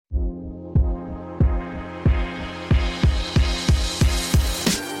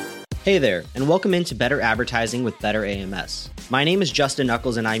Hey there, and welcome into Better Advertising with Better AMS. My name is Justin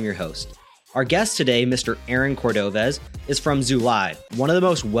Knuckles, and I'm your host. Our guest today, Mr. Aaron Cordovez, is from Zulay, one of the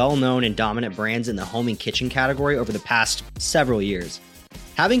most well-known and dominant brands in the home and kitchen category over the past several years.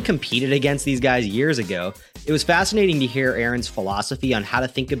 Having competed against these guys years ago, it was fascinating to hear Aaron's philosophy on how to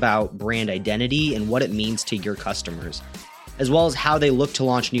think about brand identity and what it means to your customers, as well as how they look to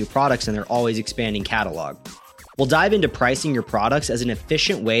launch new products in their always expanding catalog. We'll dive into pricing your products as an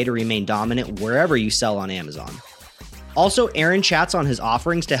efficient way to remain dominant wherever you sell on Amazon. Also, Aaron chats on his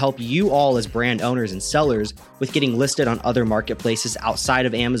offerings to help you all as brand owners and sellers with getting listed on other marketplaces outside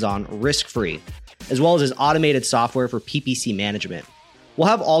of Amazon risk-free, as well as his automated software for PPC management. We'll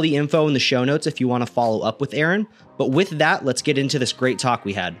have all the info in the show notes if you want to follow up with Aaron, but with that, let's get into this great talk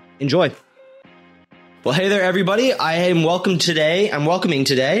we had. Enjoy. Well, hey there, everybody. I'm welcoming today,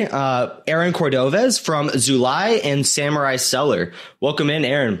 Aaron Cordovez from Zulay and Samurai Seller. Welcome in,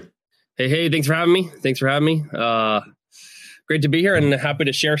 Aaron. Hey, thanks for having me. Great to be here and happy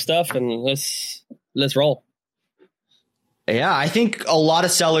to share stuff, and let's roll. Yeah, I think a lot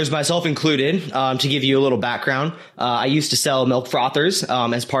of sellers, myself included, to give you a little background, I used to sell milk frothers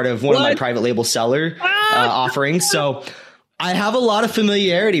as part of one of my private label seller offerings. So I have a lot of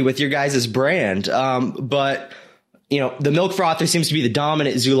familiarity with your guys' brand, but you know, the milk frother seems to be the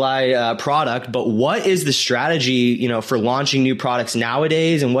dominant Zulay product. But what is the strategy, for launching new products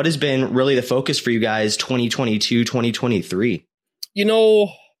nowadays, and what has been really the focus for you guys 2022, 2023?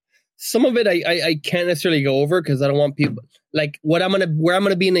 Some of it I can't necessarily go over because I don't want people like where I'm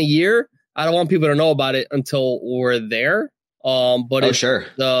gonna be in a year. I don't want people to know about it until we're there. But it's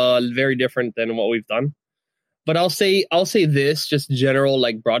very different than what we've done. But I'll say this, just general,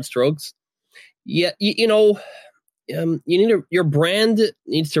 like broad strokes. Yeah, your brand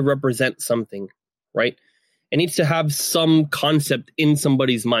needs to represent something, right? It needs to have some concept in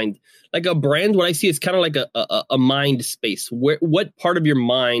somebody's mind. Like a brand, what I see is kind of like a mind space. What part of your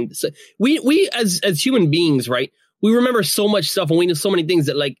mind? So we as human beings, right? We remember so much stuff and we know so many things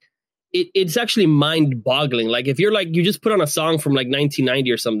that like it's actually mind boggling. Like if you're like you just put on a song from like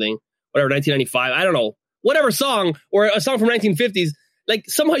 1990 or something, whatever, 1995, I don't know. Whatever song or a song from 1950s, like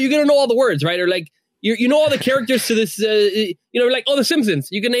somehow you're going to know all the words, right? Or like, you know all the characters to this, like The Simpsons.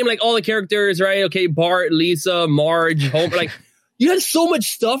 You can name like all the characters, right? Okay, Bart, Lisa, Marge, Homer. Like you have so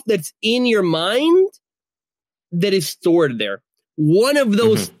much stuff that's in your mind that is stored there. One of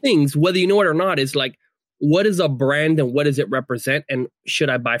those things, whether you know it or not, is like, what is a brand and what does it represent? And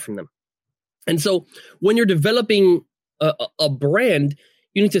should I buy from them? And so when you're developing a brand,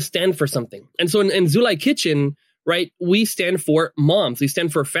 you need to stand for something. And so in Zulay Kitchen, right, we stand for moms. We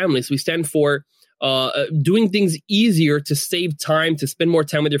stand for families. We stand for doing things easier to save time, to spend more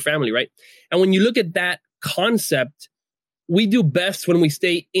time with your family, right? And when you look at that concept, we do best when we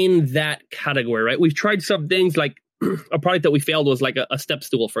stay in that category, right? We've tried some things like a product that we failed was like a step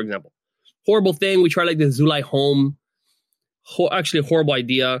stool, for example. Horrible thing. We tried like the Zulay Home. Actually, a horrible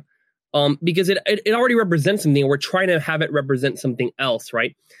idea. Because it already represents something. We're trying to have it represent something else,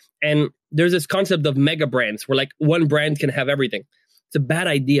 right? And there's this concept of mega brands where like one brand can have everything. It's a bad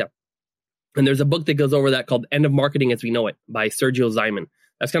idea. And there's a book that goes over that called End of Marketing as We Know It by Sergio Ziman.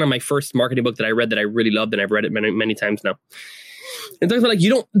 That's kind of my first marketing book that I read that I really loved, and I've read it many, many times now. And talks about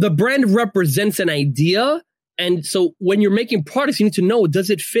like the brand represents an idea. And so when you're making products, you need to know, does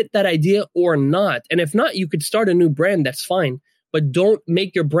it fit that idea or not? And if not, you could start a new brand. That's fine. But don't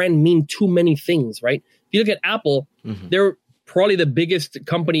make your brand mean too many things, right? If you look at Apple, they're probably the biggest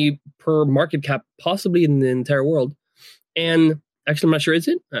company per market cap possibly in the entire world. And actually, I'm not sure, is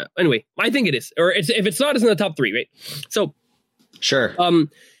it? Anyway, I think it is. Or if it's not, it's in the top 3, right? So, sure.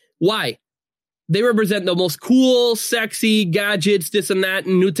 Why? They represent the most cool, sexy gadgets, this and that,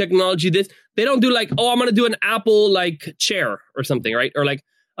 and new technology, this. They don't do like, I'm going to do an Apple like chair or something, right? Or like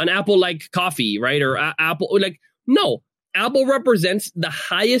an Apple like coffee, right? Or Apple, like, no. Apple represents the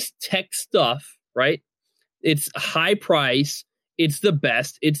highest tech stuff, right? It's high price. It's the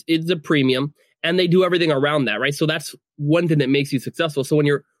best. It's the premium, and they do everything around that, right? So that's one thing that makes you successful. So when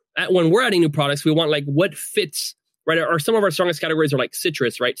we're adding new products, we want like what fits, right? Or some of our strongest categories are like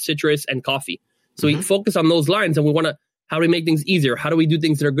citrus, right? Citrus and coffee. So we focus on those lines, and we want to, how do we make things easier? How do we do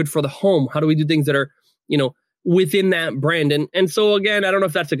things that are good for the home? How do we do things that are, within that brand? And so again, I don't know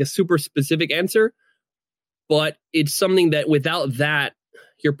if that's like a super specific answer, but it's something that without that,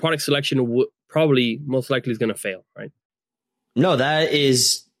 your product selection probably most likely is going to fail, right? No, that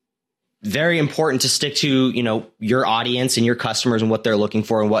is very important to stick to, your audience and your customers and what they're looking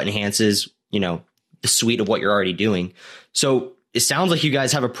for and what enhances, the suite of what you're already doing. So it sounds like you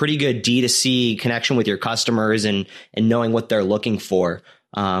guys have a pretty good D2C connection with your customers and knowing what they're looking for.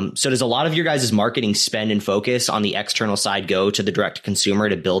 So does a lot of your guys' marketing spend and focus on the external side go to the direct to consumer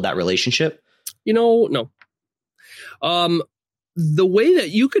to build that relationship? No. The way that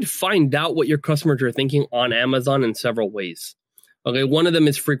you could find out what your customers are thinking on Amazon in several ways. Okay, one of them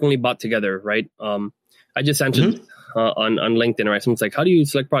is frequently bought together, right? I just answered on LinkedIn, right? Someone's like, how do you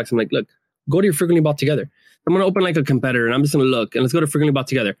select products? I'm like, look, go to your frequently bought together. I'm going to open like a competitor and I'm just going to look and let's go to frequently bought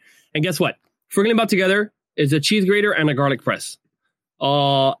together. And guess what? Frequently bought together is a cheese grater and a garlic press.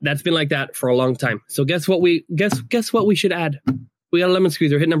 That's been like that for a long time. So guess what we should add? We got a lemon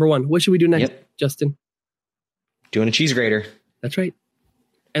squeezer, hit number 1. What should we do next, Justin? Doing a cheese grater. That's right.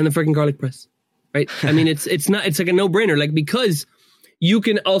 And the freaking garlic press, right? I mean, it's like a no-brainer, like, because you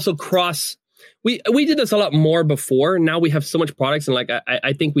can also cross. We did this a lot more before. Now we have so much products, and like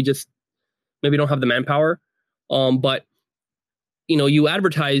I think we just maybe don't have the manpower. But you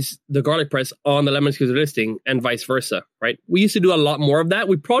advertise the garlic press on the lemon squeezer listing and vice versa, right? We used to do a lot more of that.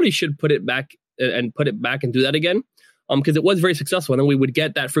 We probably should put it back and do that again, because it was very successful, and then we would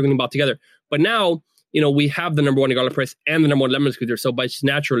get that frequently bought together. But now, we have the number 1 garlic press and the number 1 lemon squeezer. So by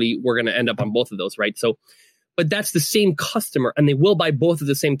naturally, we're going to end up on both of those, right? So, but that's the same customer and they will buy both at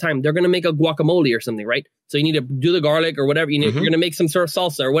the same time. They're going to make a guacamole or something, right? So you need to do the garlic or whatever. You're going to make some sort of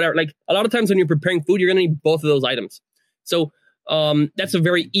salsa or whatever. Like a lot of times when you're preparing food, you're going to need both of those items. So that's a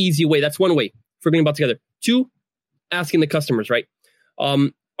very easy way. That's one way for getting bought together. 2, asking the customers, right?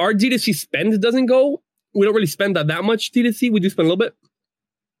 Our D2C spend doesn't go. We don't really spend that much D2C. We do spend a little bit.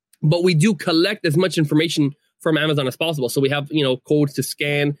 But we do collect as much information from Amazon as possible. So we have, codes to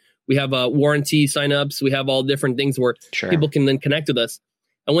scan. We have warranty signups. We have all different things where people can then connect with us.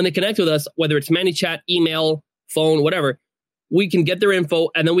 And when they connect with us, whether it's ManyChat, email, phone, whatever, we can get their info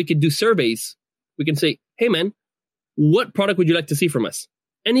and then we can do surveys. We can say, hey, man, what product would you like to see from us?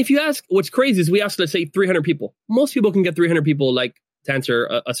 And if you ask, what's crazy is we ask, let's say, 300 people. Most people can get 300 people to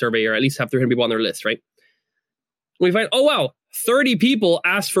answer a survey or at least have 300 people on their list, right? We find, oh, wow, 30 people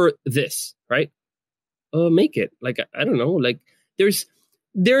asked for this, right? Make it. I don't know.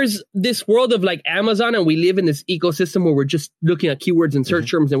 There's this world of Amazon, and we live in this ecosystem where we're just looking at keywords and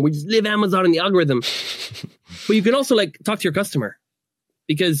search terms, and we just live Amazon in the algorithm. But you can also talk to your customer,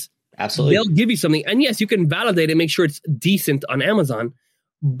 because absolutely they'll give you something. And yes, you can validate it, make sure it's decent on Amazon.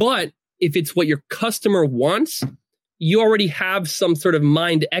 But if it's what your customer wants, you already have some sort of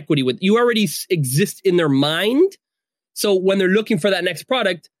mind equity with. You already exist in their mind. So when they're looking for that next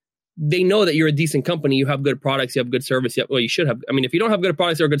product, they know that you're a decent company. You have good products. You have good service. You should have. I mean, if you don't have good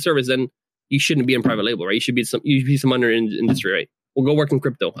products or good service, then you shouldn't be in private label, right? You should be some under industry, right? Or go work in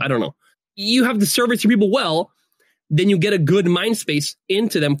crypto. I don't know. You have to service your people well. Then you get a good mind space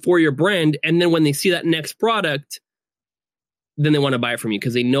into them for your brand. And then when they see that next product, then they want to buy it from you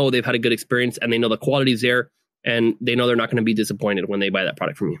because they know they've had a good experience and they know the quality is there and they know they're not going to be disappointed when they buy that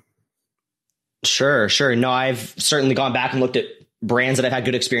product from you. Sure. No, I've certainly gone back and looked at brands that I've had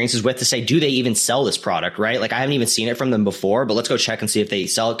good experiences with to say, do they even sell this product, right? I haven't even seen it from them before, but let's go check and see if they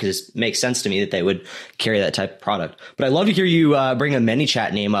sell it, because it makes sense to me that they would carry that type of product. But I love to hear you bring a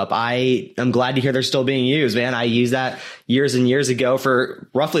ManyChat name up. I'm glad to hear they're still being used, man. I used that years and years ago for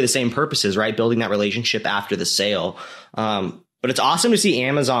roughly the same purposes, right? Building that relationship after the sale. But it's awesome to see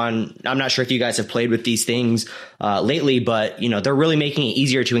Amazon. I'm not sure if you guys have played with these things lately, but they're really making it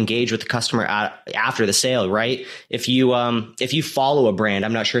easier to engage with the customer after the sale, right? If you follow a brand,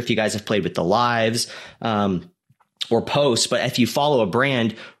 I'm not sure if you guys have played with the lives or posts, but if you follow a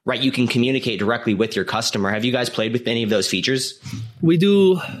brand, right, you can communicate directly with your customer. Have you guys played with any of those features? We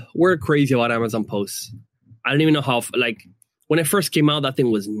do. We're crazy about Amazon posts. I don't even know how. When it first came out, that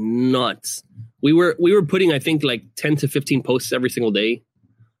thing was nuts. We were putting, I think, 10 to 15 posts every single day.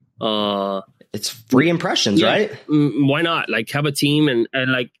 It's free impressions, right? Why not? Have a team and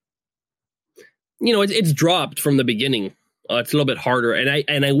it's dropped from the beginning. It's a little bit harder.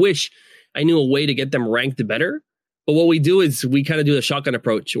 And I wish I knew a way to get them ranked better. But what we do is we kind of do the shotgun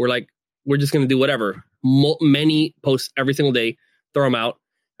approach. We're just going to do whatever. Many posts every single day, throw them out.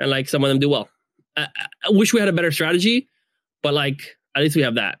 And some of them do well. I wish we had a better strategy, but at least we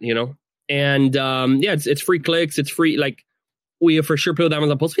have that, And it's free clicks. It's free. We for sure play with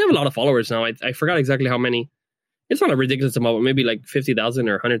Amazon posts. We have a lot of followers now. I forgot exactly how many. It's not a ridiculous amount, but maybe 50,000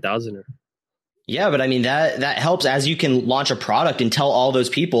 or 100,000 or. Yeah, but I mean that helps as you can launch a product and tell all those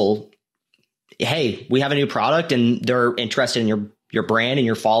people, hey, we have a new product, and they're interested in your brand and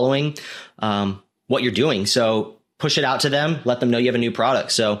your following, what you're doing. So push it out to them. Let them know you have a new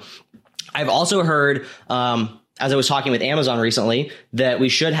product. So I've also heard as I was talking with Amazon recently, that we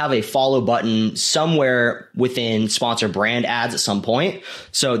should have a follow button somewhere within sponsored brand ads at some point.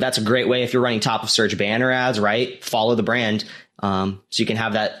 So that's a great way if you're running top of search banner ads, right? Follow the brand. So you can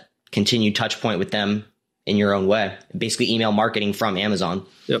have that continued touch point with them in your own way. Basically email marketing from Amazon.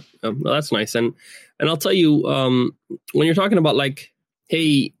 Yep. Well, that's nice. And I'll tell you, when you're talking about like,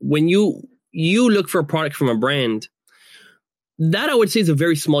 hey, when you look for a product from a brand, that I would say is a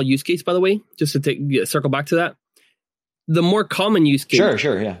very small use case, by the way, just to circle back to that. The more common use case,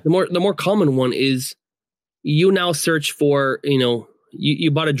 sure, yeah. The more common one is you now search for,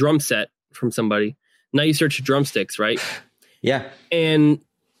 you bought a drum set from somebody. Now you search drumsticks, right? Yeah. And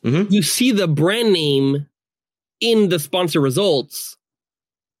you see the brand name in the sponsor results.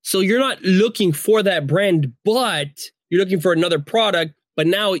 So you're not looking for that brand, but you're looking for another product. But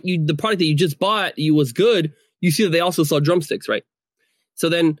now the product that you just bought, was good. You see that they also sell drumsticks, right? So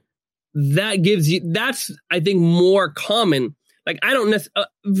then that's, I think, more common. Like, I don't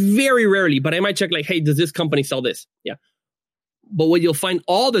very rarely, but I might check like, hey, does this company sell this? Yeah. But what you'll find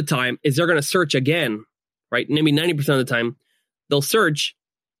all the time is they're going to search again, right? Maybe 90% of the time, they'll search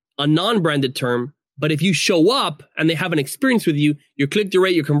a non-branded term. But if you show up and they have an experience with you, your click-through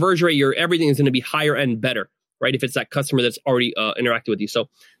rate, your conversion rate, your everything is going to be higher and better, right? If it's that customer that's already interacted with you. So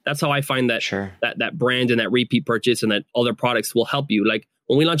that's how I find that that brand and that repeat purchase and that other products will help you. Like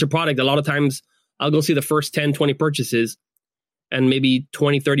when we launch a product, a lot of times I'll go see the first 10, 20 purchases and maybe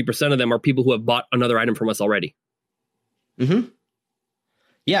 20, 30% of them are people who have bought another item from us already. Mm-hmm.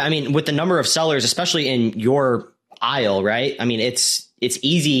 Yeah. I mean, with the number of sellers, especially in your aisle, right? I mean, it's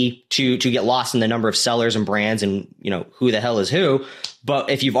easy to get lost in the number of sellers and brands and, who the hell is who. But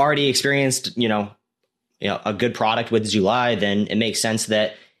if you've already experienced, a good product with Zulay, then it makes sense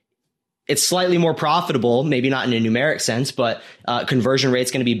that it's slightly more profitable, maybe not in a numeric sense, but conversion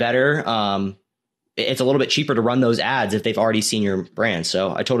rate's going to be better. It's a little bit cheaper to run those ads if they've already seen your brand.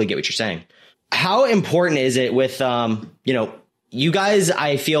 So I totally get what you're saying. How important is it with, you guys,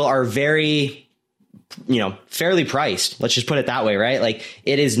 I feel, are very, fairly priced. Let's just put it that way, right? Like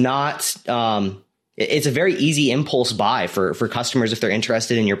it is not, it's a very easy impulse buy for customers if they're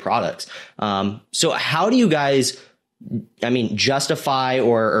interested in your products. So how do you guys, justify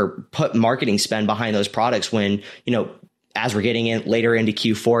or put marketing spend behind those products when, as we're getting in later into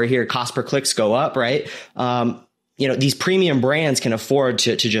Q4 here, cost per clicks go up, right? These premium brands can afford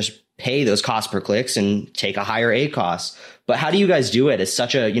to just pay those cost per clicks and take a higher A cost. But how do you guys do it as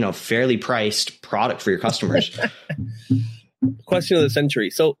such a, fairly priced product for your customers? Question of the century.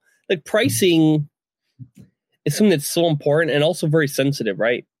 So like pricing is something that's so important and also very sensitive,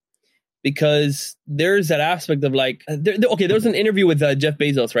 right? Because there's that aspect of like, there was an interview with Jeff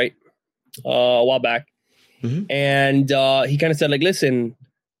Bezos, right? A while back. Mm-hmm. And he kind of said like, listen,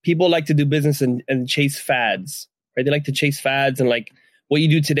 people like to do business and chase fads, right? They like to chase fads and like, what you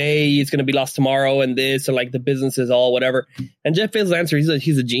do today is going to be lost tomorrow and this, and like the business is all whatever. And Jeff Bezos' answer,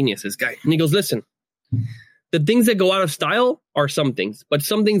 he's a genius, this guy. And he goes, listen, the things that go out of style are some things, but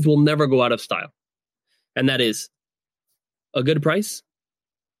some things will never go out of style. And that is a good price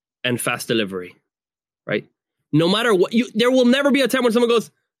and fast delivery, right? No matter what, there will never be a time when someone goes,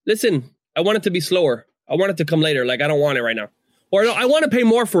 listen, I want it to be slower. I want it to come later. Like, I don't want it right now. Or I want to pay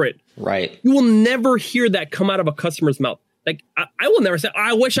more for it. Right. You will never hear that come out of a customer's mouth. Like, I will never say,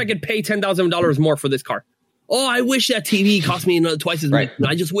 I wish I could pay $10,000 more for this car. Oh, I wish that TV cost me twice as much. Right.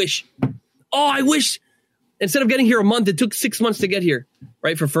 I just wish. Oh, I wish instead of getting here a month, it took 6 months to get here,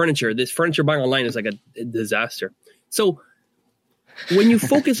 right? For furniture. This furniture buying online is like a disaster. So when you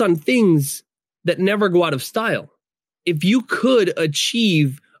focus on things that never go out of style, if you could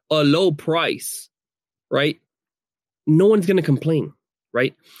achieve a low price, right, no one's going to complain,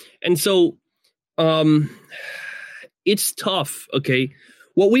 right? And so, it's tough, okay?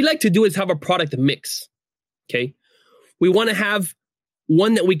 What we like to do is have a product mix, okay? We want to have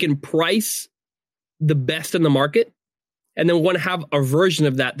one that we can price the best in the market, and then we want to have a version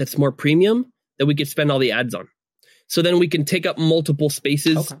of that that's more premium that we could spend all the ads on. So then we can take up multiple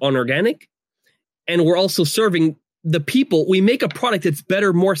spaces on organic, and we're also serving the people. We make a product that's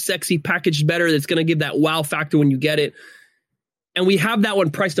better, more sexy, packaged better, that's going to give that wow factor when you get it. And we have that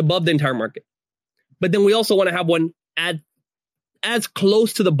one priced above the entire market. But then we also want to have one at as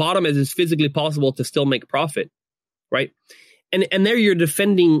close to the bottom as is physically possible to still make profit, right? And there you're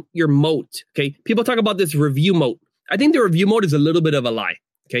defending your moat, okay? People talk about this review moat. I think the review moat is a little bit of a lie,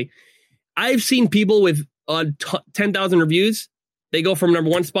 okay? I've seen people with 10,000 reviews, they go from number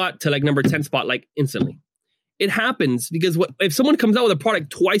 1 spot to like number 10 spot like instantly. It happens because if someone comes out with a product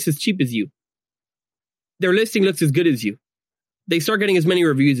twice as cheap as you, their listing looks as good as you, they start getting as many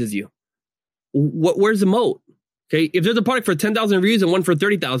reviews as you. Where's the moat? Okay. If there's a product for 10,000 reviews and one for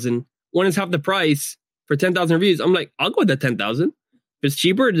 30,000, one is half the price for 10,000 reviews. I'm like, I'll go with that 10,000. If it's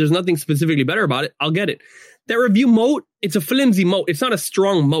cheaper, there's nothing specifically better about it, I'll get it. That review moat, it's a flimsy moat. It's not a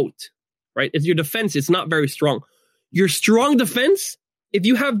strong moat, right? It's your defense. It's not very strong. Your strong defense, if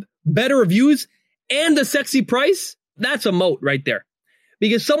you have better reviews and a sexy price, that's a moat right there.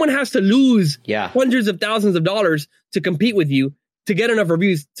 Because someone has to lose hundreds of thousands of dollars to compete with you to get enough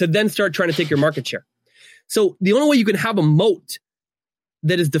reviews to then start trying to take your market share. So the only way you can have a moat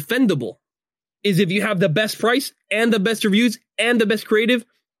that is defendable is if you have the best price and the best reviews and the best creative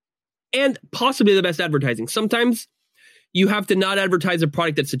and possibly the best advertising. Sometimes you have to not advertise a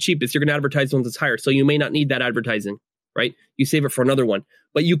product that's the cheapest. You're going to advertise one that's higher. So you may not need that advertising, right? You save it for another one.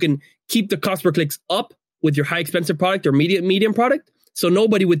 But you can keep the cost per clicks up with your high expensive product or medium product. So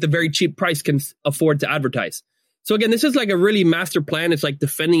nobody with the very cheap price can afford to advertise. So again, this is like a really master plan. It's like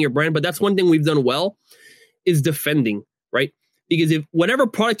defending your brand. But that's one thing we've done well is defending, right? Because if whatever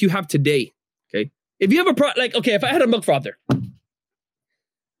product you have today, okay, if you have a product, like, okay, if I had a milk frother,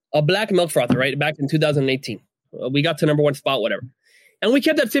 a black milk frother, right, back in 2018, we got to number one spot, whatever. And we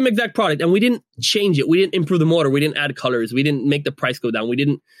kept that same exact product and we didn't change it. We didn't improve the motor. We didn't add colors. We didn't make the price go down. We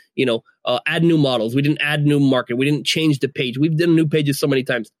didn't, add new models. We didn't add new market. We didn't change the page. We've done new pages so many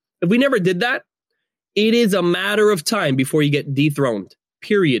times. If we never did that, it is a matter of time before you get dethroned.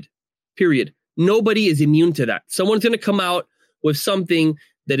 Period. Nobody is immune to that. Someone's going to come out with something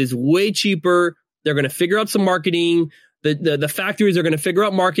that is way cheaper. They're going to figure out some marketing. The factories are going to figure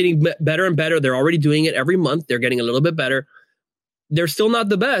out marketing better and better. They're already doing it every month. They're getting a little bit better. They're still not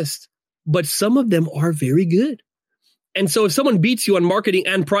the best, but some of them are very good. And so if someone beats you on marketing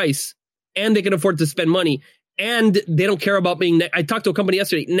and price, and they can afford to spend money, and they don't care about being, I talked to a company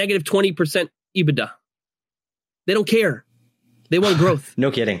yesterday, negative 20% EBITDA. They don't care. They want growth.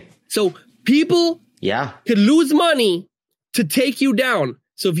 No kidding. So people could lose money to take you down.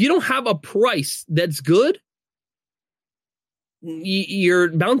 So if you don't have a price that's good, you're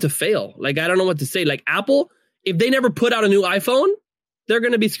bound to fail. Like, I don't know what to say. Like Apple, if they never put out a new iPhone, they're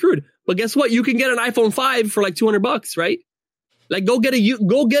going to be screwed. But guess what? You can get an iPhone 5 for like $200, right? Like go get an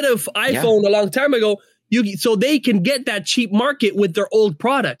iPhone a long time ago. So they can get that cheap market with their old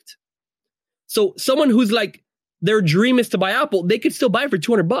product. So someone who's like, their dream is to buy Apple, they could still buy it for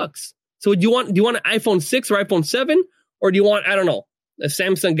 $200. So do you want an iPhone 6 or iPhone 7? Or do you want, I don't know, a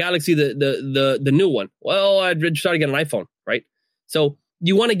Samsung Galaxy, the new one? Well, I'd try to get an iPhone, right? So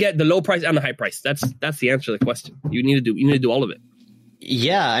you want to get the low price and the high price. That's the answer to the question. You need to do all of it.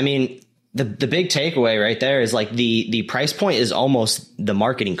 Yeah, I mean, the big takeaway right there is like the price point is almost the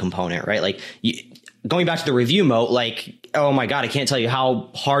marketing component, right? Like going back to the review moat, like, oh my God, I can't tell you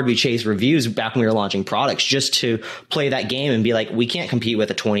how hard we chased reviews back when we were launching products just to play that game and be like, we can't compete with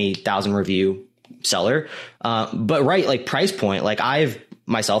a 20,000 review seller. But right, like price point, like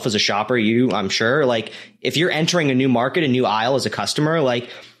myself as a shopper, I'm sure, like if you're entering a new market, a new aisle as a customer, like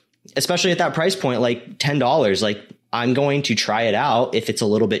especially at that price point, like $10, like I'm going to try it out if it's a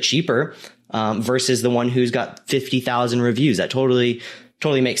little bit cheaper versus the one who's got 50,000 reviews. That totally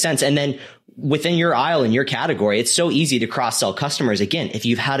makes sense. And then within your aisle in your category, it's so easy to cross-sell customers. Again, if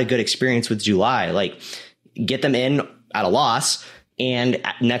you've had a good experience with Zulay, like get them in at a loss. And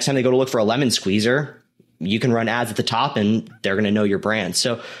next time they go to look for a lemon squeezer, you can run ads at the top and they're going to know your brand.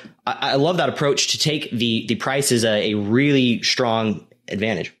 So I love that approach to take the price is a really strong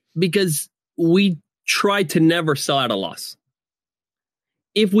advantage. Because we try to never sell at a loss.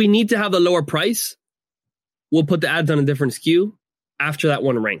 If we need to have the lower price, we'll put the ads on a different SKU after that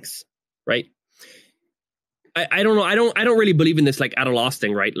one ranks, right? I don't know. I don't really believe in this like at a loss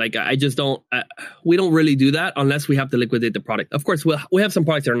thing, right? Like I just don't. We don't really do that unless we have to liquidate the product. Of course, we have some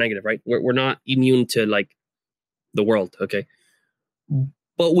products that are negative, right? We're not immune to like the world, okay?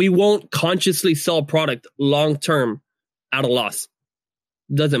 But we won't consciously sell a product long term at a loss.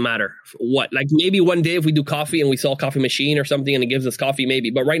 Doesn't matter what. Like maybe one day if we do coffee and we sell a coffee machine or something and it gives us coffee, maybe.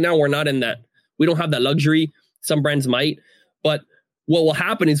 But right now we're not in that. We don't have that luxury. Some brands might, but what will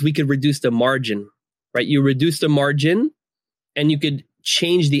happen is we could reduce the margin. Right? You reduce the margin and you could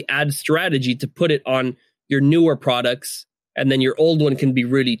change the ad strategy to put it on your newer products. And then your old one can be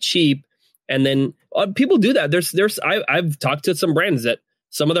really cheap. And then people do that. I've talked to some brands that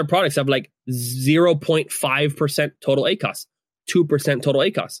some of their products have like 0.5% total ACOS, 2% total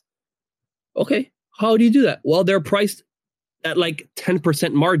ACOS. Okay. How do you do that? Well, they're priced at like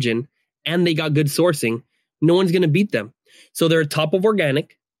 10% margin and they got good sourcing. No one's going to beat them. So they're top of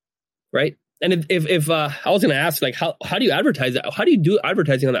organic, right? And if I was going to ask, like, how do you advertise that? How do you do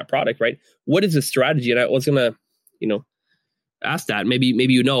advertising on that product, right? What is the strategy? And I was going to, ask that. Maybe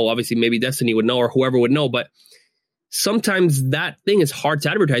obviously, maybe Destiny would know or whoever would know. But sometimes that thing is hard to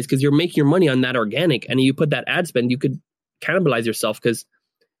advertise because you're making your money on that organic, and you put that ad spend, you could cannibalize yourself. Because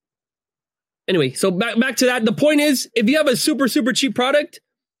anyway, so back to that. The point is, if you have a super, super cheap product,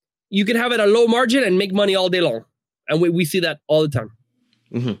 you can have it at a low margin and make money all day long. And we see that all the time.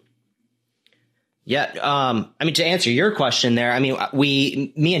 Mm-hmm. Yeah. I mean, to answer your question there, I mean,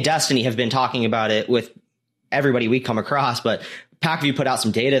 me and Destiny have been talking about it with everybody we come across, but PackView put out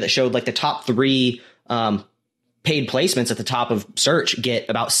some data that showed like the top 3 paid placements at the top of search get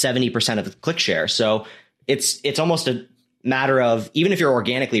about 70% of the click share. So it's almost a matter of, even if you're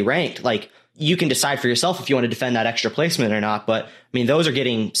organically ranked, like you can decide for yourself if you want to defend that extra placement or not. But I mean, those are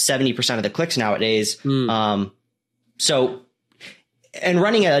getting 70% of the clicks nowadays. So, and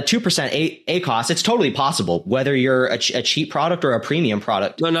running a 2% ACoS, it's totally possible, whether you're a cheap product or a premium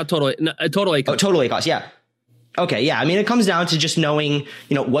product. No, not totally. No, total ACoS. Oh, total ACoS. Yeah. Okay. Yeah. I mean, it comes down to just knowing,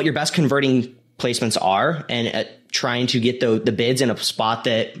 what your best converting placements are, and trying to get the bids in a spot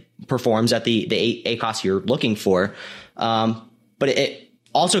that performs at the ACoS you're looking for. But it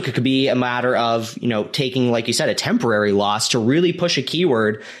also could be a matter of, taking, like you said, a temporary loss to really push a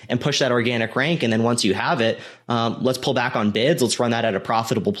keyword and push that organic rank. And then once you have it, let's pull back on bids. Let's run that at a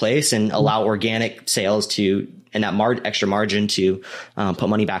profitable place and allow organic sales and that extra margin to put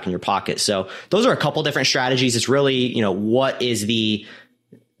money back in your pocket. So those are a couple different strategies. It's really, what is the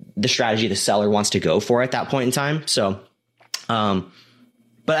strategy the seller wants to go for at that point in time. So, but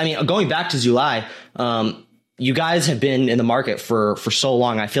I mean, going back to Zulay, you guys have been in the market for so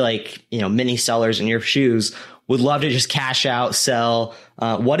long. I feel like, many sellers in your shoes would love to just cash out, sell.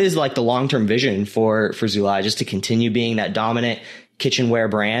 What is like the long-term vision for Zulay, just to continue being that dominant kitchenware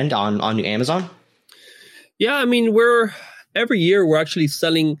brand on Amazon? Yeah. I mean, every year we're actually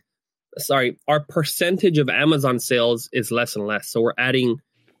selling, our percentage of Amazon sales is less and less. So we're adding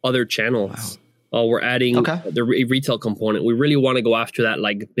other channels. Wow. We're adding the retail component. We really want to go after that,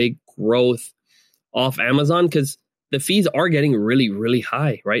 like big growth off Amazon, because the fees are getting really, really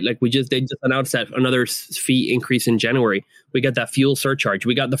high, right? Like they just announced that another fee increase in January. We got that fuel surcharge.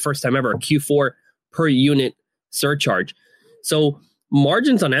 We got the first time ever a Q4 per unit surcharge. So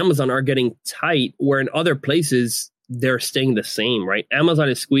margins on Amazon are getting tight, where in other places they're staying the same, right? Amazon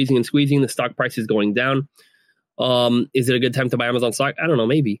is squeezing and squeezing. The stock price is going down. Is it a good time to buy Amazon stock? I don't know,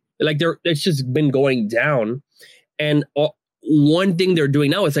 maybe. Like it's just been going down. And one thing they're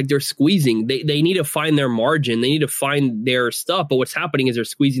doing now is like they're squeezing. They need to find their margin. They need to find their stuff. But what's happening is they're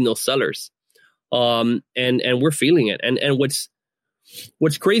squeezing those sellers. And we're feeling it. And what's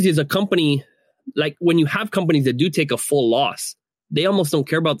crazy is a company, like when you have companies that do take a full loss, they almost don't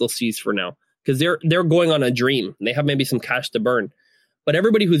care about those fees for now, because they're going on a dream. They have maybe some cash to burn. But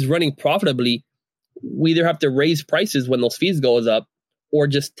everybody who's running profitably, we either have to raise prices when those fees goes up, or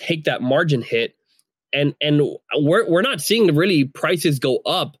just take that margin hit. And we're not seeing really prices go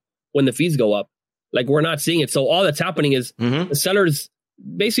up when the fees go up. Like we're not seeing it. So all that's happening is the sellers,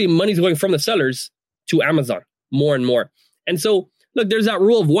 basically money's going from the sellers to Amazon more and more. And so look, there's that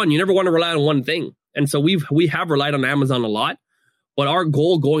rule of one. You never want to rely on one thing. And so we have relied on Amazon a lot, but our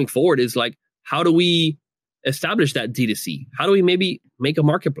goal going forward is like, how do we establish that D2C? How do we maybe make a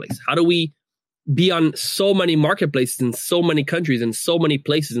marketplace? How do we be on so many marketplaces in so many countries and so many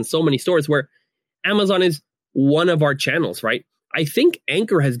places and so many stores, where Amazon is one of our channels, right? I think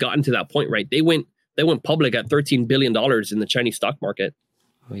Anchor has gotten to that point, right? They went public at $13 billion in the Chinese stock market.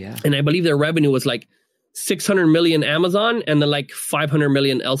 Oh yeah. And I believe their revenue was like 600 million Amazon and then like 500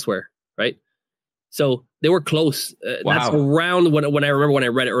 million elsewhere, right? So they were close. Wow. That's around when I remember when I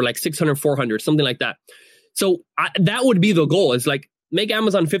read it, or like 600, 400, something like that. So that would be the goal, is like make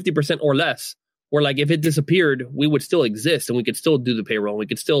Amazon 50% or less. Or like if it disappeared, we would still exist and we could still do the payroll. We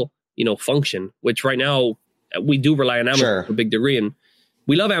could still, function, which right now we do rely on Amazon to a big degree. And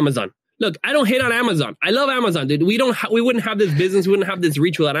we love Amazon. Look, I don't hate on Amazon. I love Amazon, dude. We wouldn't have this business. We wouldn't have this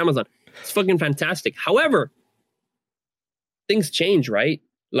reach without Amazon. It's fucking fantastic. However, things change, right?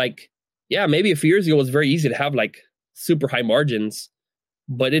 Like, yeah, maybe a few years ago it was very easy to have like super high margins,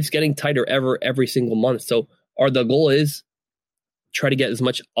 but it's getting tighter every single month. So the goal is try to get as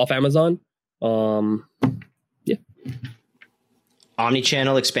much off Amazon. Yeah.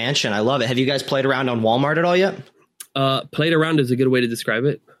 Omni-channel expansion. I love it. Have you guys played around on Walmart at all yet? Played around is a good way to describe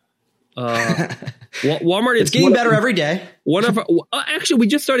it. Walmart is it's getting better every day. Actually, we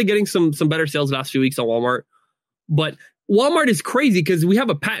just started getting some better sales last few weeks on Walmart. But Walmart is crazy because we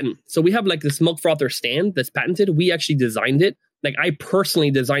have a patent. So we have like this milk frother stand that's patented. We actually designed it. Like I personally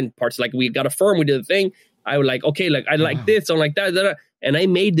designed parts. Like we got a firm, we did a thing. I would like, okay, like I like this, I like that, and I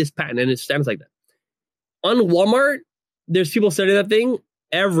made this patent and it stands like that. On Walmart, there's people selling that thing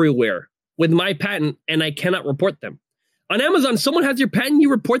everywhere with my patent and I cannot report them. On Amazon, someone has your patent,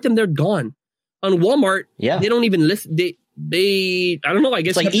 you report them, they're gone. On Walmart, they don't even list. They I don't know. I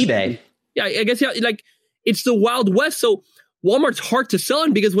guess it's like eBay. Yeah, I guess like it's the Wild West. So Walmart's hard to sell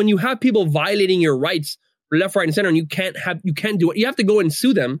in because when you have people violating your rights left, right, and center, and you can't do it. You have to go and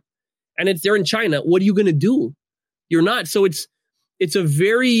sue them, and they're in China. What are you going to do? You're not. So it's a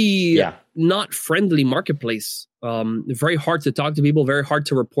very not friendly marketplace. Very hard to talk to people. Very hard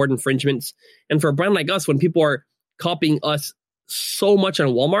to report infringements. And for a brand like us, when people are copying us so much on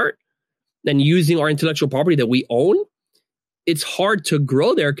Walmart and using our intellectual property that we own, it's hard to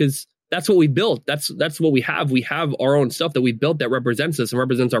grow there because that's what we built. That's what we have. We have our own stuff that we built that represents us and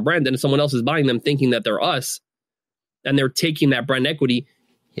represents our brand. And someone else is buying them thinking that they're us, and they're taking that brand equity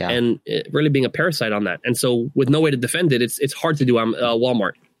and really being a parasite on that. And so with no way to defend it, it's hard to do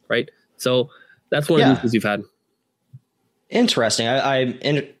Walmart, right? So that's one of the issues you've had. Interesting. I'm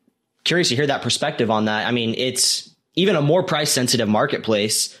curious to hear that perspective on that. I mean, it's even a more price sensitive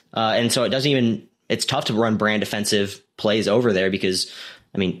marketplace. And so it's tough to run brand defensive plays over there because,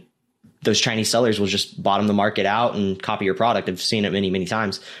 I mean, those Chinese sellers will just bottom the market out and copy your product. I've seen it many, many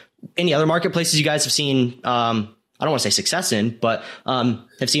times. Any other marketplaces you guys have seen, I don't want to say success in, but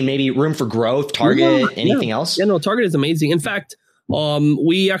have seen maybe room for growth, Target, anything else? Yeah, no, Target is amazing. In fact,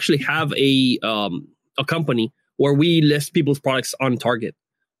 we actually have a company where we list people's products on Target.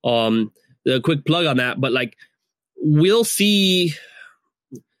 The quick plug on that, but like we'll see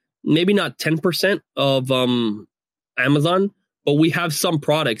maybe not 10% of Amazon, but we have some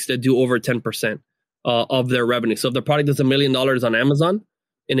products that do over 10% of their revenue. So if the product does $1 million on Amazon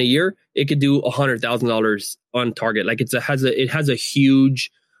in a year, it could do $100,000 on Target. Like it has a huge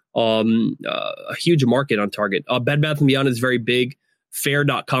market on Target. Bed Bath & Beyond is very big.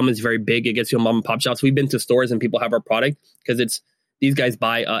 Fair.com is very big. It gets you mom and pop shops. We've been to stores and people have our product because these guys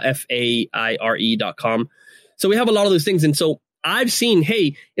buy FAIRE.com. So we have a lot of those things. And so I've seen,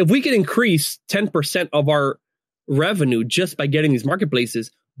 hey, if we could increase 10% of our revenue just by getting these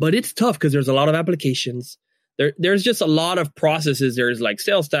marketplaces, but it's tough because there's a lot of applications. There's just a lot of processes. There's like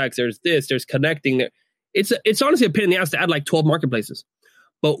sales tax. There's connecting there. It's honestly a pain in the ass to add like 12 marketplaces,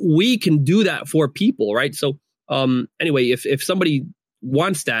 but we can do that for people, right? So anyway, if somebody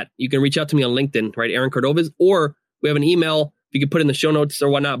wants that, you can reach out to me on LinkedIn, right? Aaron Cordovez, or we have an email you can put in the show notes or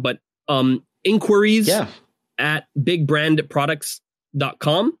whatnot, but inquiries at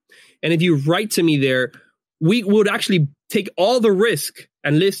bigbrandproducts.com. And if you write to me there, we would actually take all the risk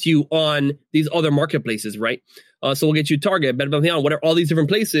and list you on these other marketplaces, right? So we'll get you Target, Bed Bath & Beyond, whatever, all these different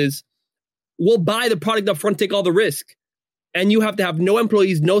places. We'll buy the product up front, take all the risk. And you have to have no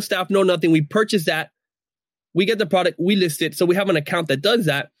employees, no staff, no nothing. We purchase that. We get the product, we list it. So we have an account that does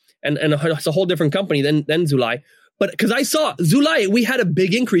that. And it's a whole different company than Zulay. But because I saw Zulay, we had a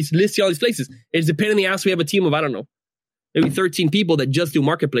big increase listing all these places. It's a pain in the ass. We have a team of, I don't know, maybe 13 people that just do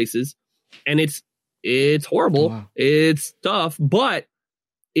marketplaces. And it's horrible. Wow. It's tough, but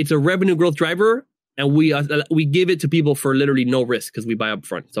it's a revenue growth driver. And we give it to people for literally no risk because we buy up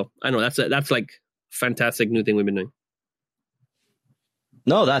front. So I know that's like fantastic new thing we've been doing.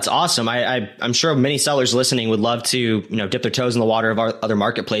 No, that's awesome. I'm sure many sellers listening would love to, dip their toes in the water of our other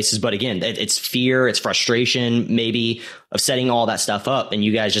marketplaces. But again, it's fear, it's frustration, maybe of setting all that stuff up. And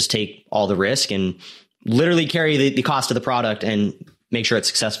you guys just take all the risk and literally carry the cost of the product and make sure it's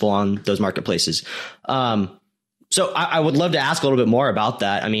successful on those marketplaces. So I would love to ask a little bit more about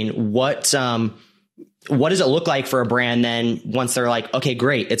that. I mean, what does it look like for a brand then once they're like, okay,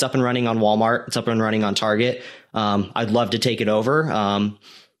 great, it's up and running on Walmart, it's up and running on Target. I'd love to take it over.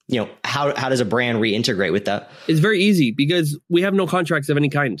 How does a brand reintegrate with that? It's very easy because we have no contracts of any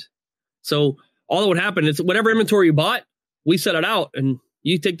kind. So all that would happen is whatever inventory you bought, we set it out and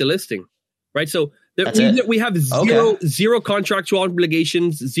you take the listing, right? So we have zero contractual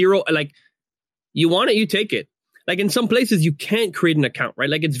obligations, zero, like you want it, you take it. Like in some places you can't create an account, right?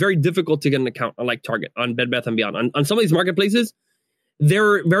 Like it's very difficult to get an account on like Target, on Bed Bath & Beyond. On some of these marketplaces,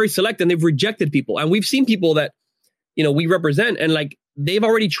 they're very select and they've rejected people. And we've seen people that, we represent and like they've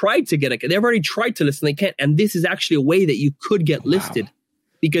already tried to get they've already tried to list and they can't. And this is actually a way that you could get listed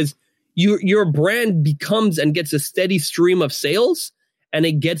because your brand becomes and gets a steady stream of sales and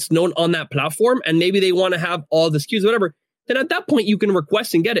it gets known on that platform. And maybe they want to have all the SKUs, whatever. Then at that point you can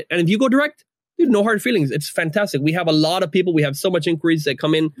request and get it. And if you go direct, dude, no hard feelings. It's fantastic. We have a lot of people. We have so much inquiries that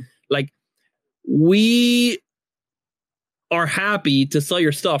come in. Like we are happy to sell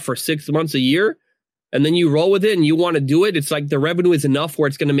your stuff for 6 months, a year, and then you roll with it and you want to do it. It's like the revenue is enough where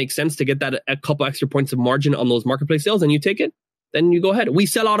it's going to make sense to get that a couple extra points of margin on those marketplace sales and you take it, then you go ahead. We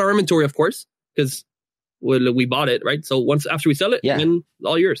sell out our inventory, of course, because we bought it, right? So after we sell it, then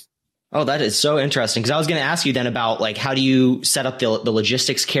all yours. Oh, that is so interesting. Because I was going to ask you then about like, how do you set up the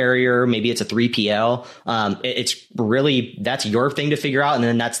logistics carrier? Maybe it's a 3PL. It's really, that's your thing to figure out. And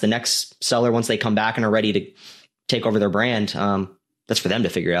then that's the next seller once they come back and are ready to take over their brand. That's for them to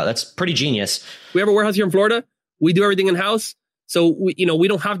figure out. That's pretty genius. We have a warehouse here in Florida. We do everything in house. So we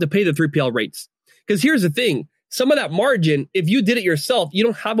don't have to pay the 3PL rates. Because here's the thing. Some of that margin, if you did it yourself, you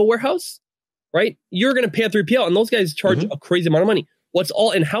don't have a warehouse, right? You're going to pay a 3PL and those guys charge a crazy amount of money. What's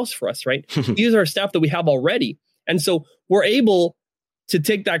all in-house for us, right? These are staff that we have already. And so we're able to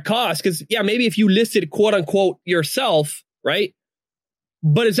take that cost because, yeah, maybe if you listed quote unquote yourself, right?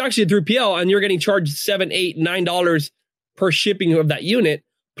 But it's actually a 3PL and you're getting charged $7, $8, $9 per shipping of that unit.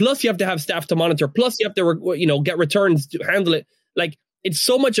 Plus you have to have staff to monitor. Plus you have to, get returns to handle it. Like it's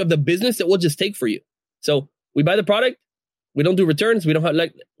so much of the business that we'll just take for you. So we buy the product. We don't do returns. We don't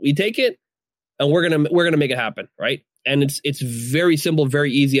have we take it and we're going to make it happen. Right. And it's very simple,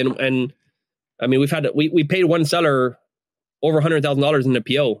 very easy. And I mean, we paid one seller over $100,000 in the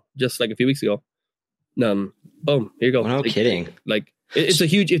PO just like a few weeks ago. Boom, here you go. No kidding. Like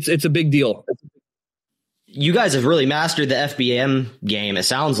it's a big deal. You guys have really mastered the FBM game. It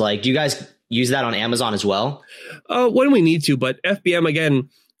sounds like. Do you guys use that on Amazon as well? When we need to, but FBM again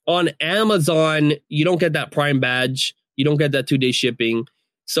on Amazon, you don't get that Prime badge. You don't get that 2-day shipping.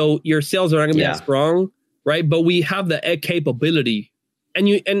 So your sales are not going to be as strong. Right. But we have the capability and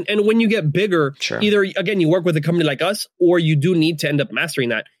when you get bigger, either, again, you work with a company like us or you do need to end up mastering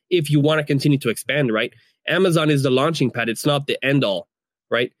that if you want to continue to expand. Right. Amazon is the launching pad. It's not the end all.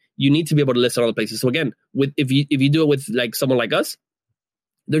 Right. You need to be able to list on other places. So again, if you do it with like someone like us,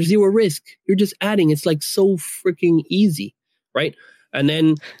 there's zero risk. You're just adding. It's like so freaking easy. Right. And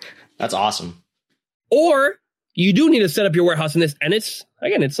then that's awesome. Or you do need to set up your warehouse in this. And it's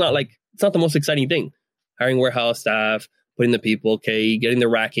not the most exciting thing. Hiring warehouse staff, putting the people, getting the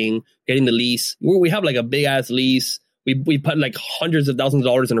racking, getting the lease. We have like a big ass lease. We put like hundreds of thousands of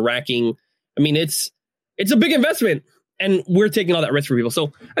dollars in racking. I mean, it's a big investment and we're taking all that risk for people.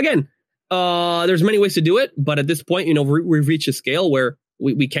 So again, there's many ways to do it. But at this point, we've reached a scale where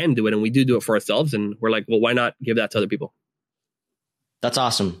we can do it and we do it for ourselves. And we're like, well, why not give that to other people? That's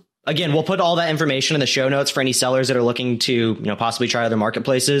awesome. Again, we'll put all that information in the show notes for any sellers that are looking to, possibly try other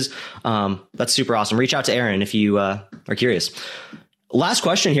marketplaces. That's super awesome. Reach out to Aaron if you are curious. Last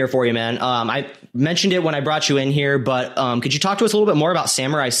question here for you, man. I mentioned it when I brought you in here, but could you talk to us a little bit more about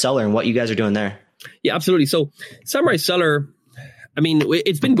Samurai Seller and what you guys are doing there? Yeah, absolutely. So Samurai Seller, I mean,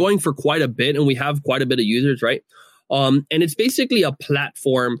 it's been going for quite a bit and we have quite a bit of users, right? And it's basically a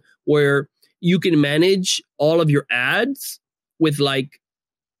platform where you can manage all of your ads with like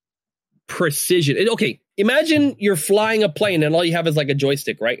precision. Okay, imagine you're flying a plane and all you have is like a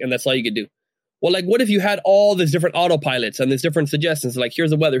joystick, right? And that's all you could do. Well, like what if you had all these different autopilots and there's different suggestions? Like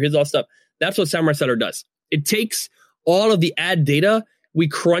here's the weather, here's all stuff. That's what Samurai Seller does. It takes all of the ad data, we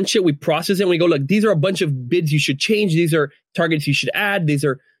crunch it, we process it, and we go, look, these are a bunch of bids you should change. These are targets you should add. These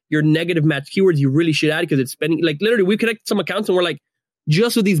are your negative match keywords you really should add because it's spending, like literally we connect some accounts and we're like,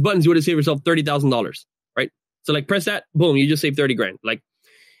 just with these buttons, you would have saved yourself $30,000, right? So like press that, boom, you just saved 30 grand. Like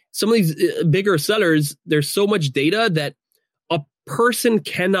some of these bigger sellers, there's so much data that a person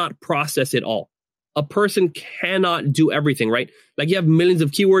cannot process it all. A person cannot do everything, right? Like you have millions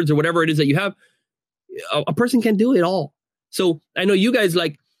of keywords or whatever it is that you have. A person can't do it all. So I know you guys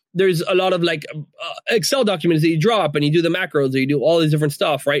like, there's a lot of like Excel documents that you drop and you do the macros or you do all this different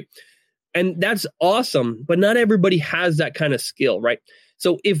stuff, right? And that's awesome, but not everybody has that kind of skill, right?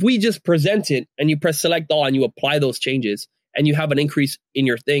 So if we just present it and you press select all and you apply those changes and you have an increase in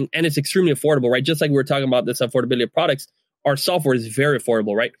your thing and it's extremely affordable, right? Just like we were talking about this affordability of products, our software is very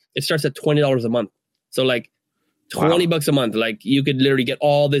affordable, right? It starts at $20 a month. So like 20 bucks a month, like you could literally get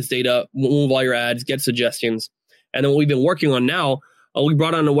all this data, move all your ads, get suggestions. And then what we've been working on now, we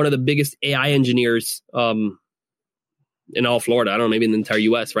brought on one of the biggest AI engineers in all Florida, I don't know, maybe in the entire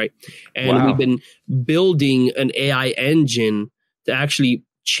US, right? And we've been building an AI engine to actually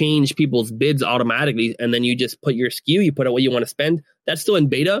change people's bids automatically. And then you just put your SKU, you put out what you want to spend. That's still in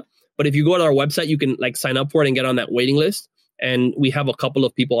beta. But if you go to our website, you can like sign up for it and get on that waiting list. And we have a couple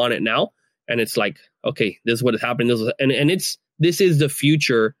of people on it now. And it's like, okay, this is what is happening. This is the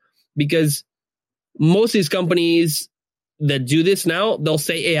future this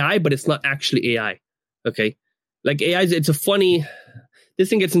not actually AI. Okay. Like AI, this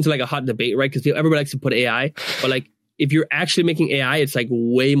thing gets into like a hot debate, right? Because everybody likes to put AI, but like if you're actually making AI, it's like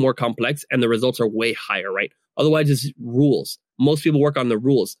way more complex and the results are way higher, right? Otherwise it's rules. Most people work on the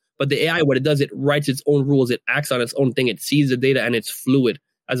rules, but the AI, what it does, it writes its own rules. It acts on its own thing. It sees the data and it's fluid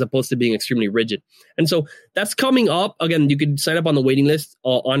as opposed to being extremely rigid. And so that's coming up. Again, you could sign up on the waiting list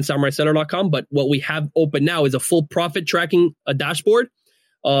on samuraiseller.com. But what we have open now is a full profit tracking dashboard.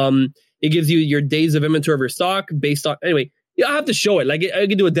 It gives you your days of inventory of your stock based on, anyway, I have to show it. Like I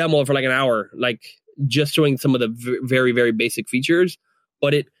could do a demo for like an hour, like just showing some of the very, very basic features,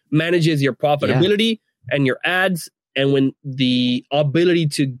 but it manages your profitability and your ads. And when the ability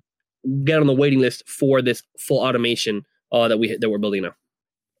to get on the waiting list for this full automation that we're building now.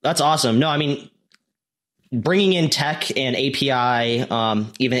 That's awesome. No, I mean, bringing in tech and API,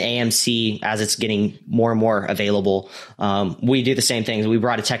 even AMC as it's getting more and more available. We do the same things. We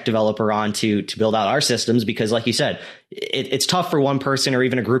brought a tech developer on to build out our systems because, like you said, it's tough for one person or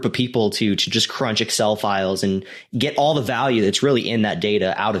even a group of people to just crunch Excel files and get all the value that's really in that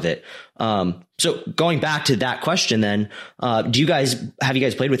data out of it. So going back to that question, then, have you guys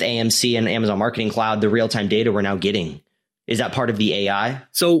played with AMC and Amazon Marketing Cloud, the real time data we're now getting? Is that part of the AI?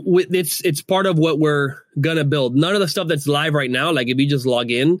 So it's part of what we're going to build. None of the stuff that's live right now, like if you just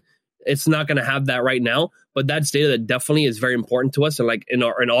log in, it's not going to have that right now. But that's data that definitely is very important to us. And like in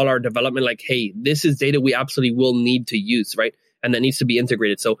all our development, like, hey, this is data we absolutely will need to use, right? And that needs to be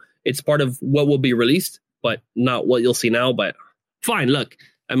integrated. So it's part of what will be released, but not what you'll see now. But fine, look,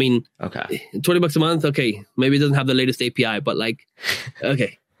 I mean, okay, $20 a month. Okay, maybe it doesn't have the latest API, but like,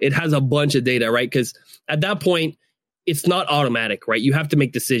 okay, it has a bunch of data, right? Because at that point, it's not automatic, right? You have to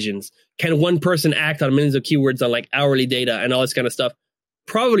make decisions. Can one person act on millions of keywords on like hourly data and all this kind of stuff?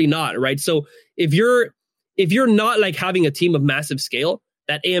 Probably not, right? So if you're not like having a team of massive scale,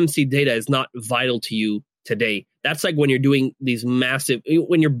 that AMC data is not vital to you today. That's like when you're doing these massive,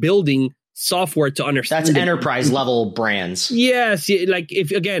 when you're building software to understand. That's enterprise level brands. Yes. Like if,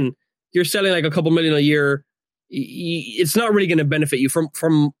 again, you're selling like a couple million a year, it's not really going to benefit you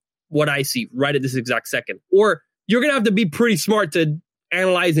from what I see right at this exact second. Or you're going to have to be pretty smart to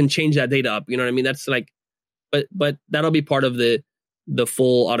analyze and change that data up. You know what I mean? That's like, but that'll be part of the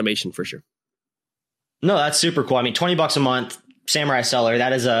full automation for sure. No, that's super cool. I mean, $20 a month, Samurai Seller,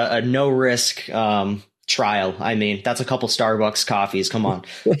 that is a no risk trial. I mean, that's a couple Starbucks coffees. Come on,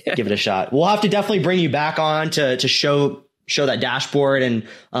 give it a shot. We'll have to definitely bring you back on to show that dashboard. And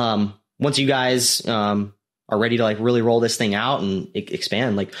once you guys are ready to like really roll this thing out and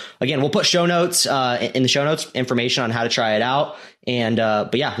expand, like, again, we'll put show notes in the show notes, information on how to try it out. And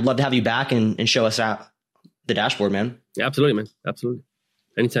but yeah, we'd love to have you back and show us out the dashboard, man. Yeah, absolutely, man. Absolutely.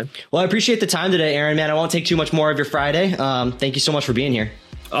 Anytime. Well, I appreciate the time today, Aaron, man. I won't take too much more of your Friday. Thank you so much for being here.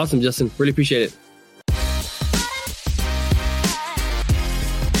 Awesome, Justin. Really appreciate it.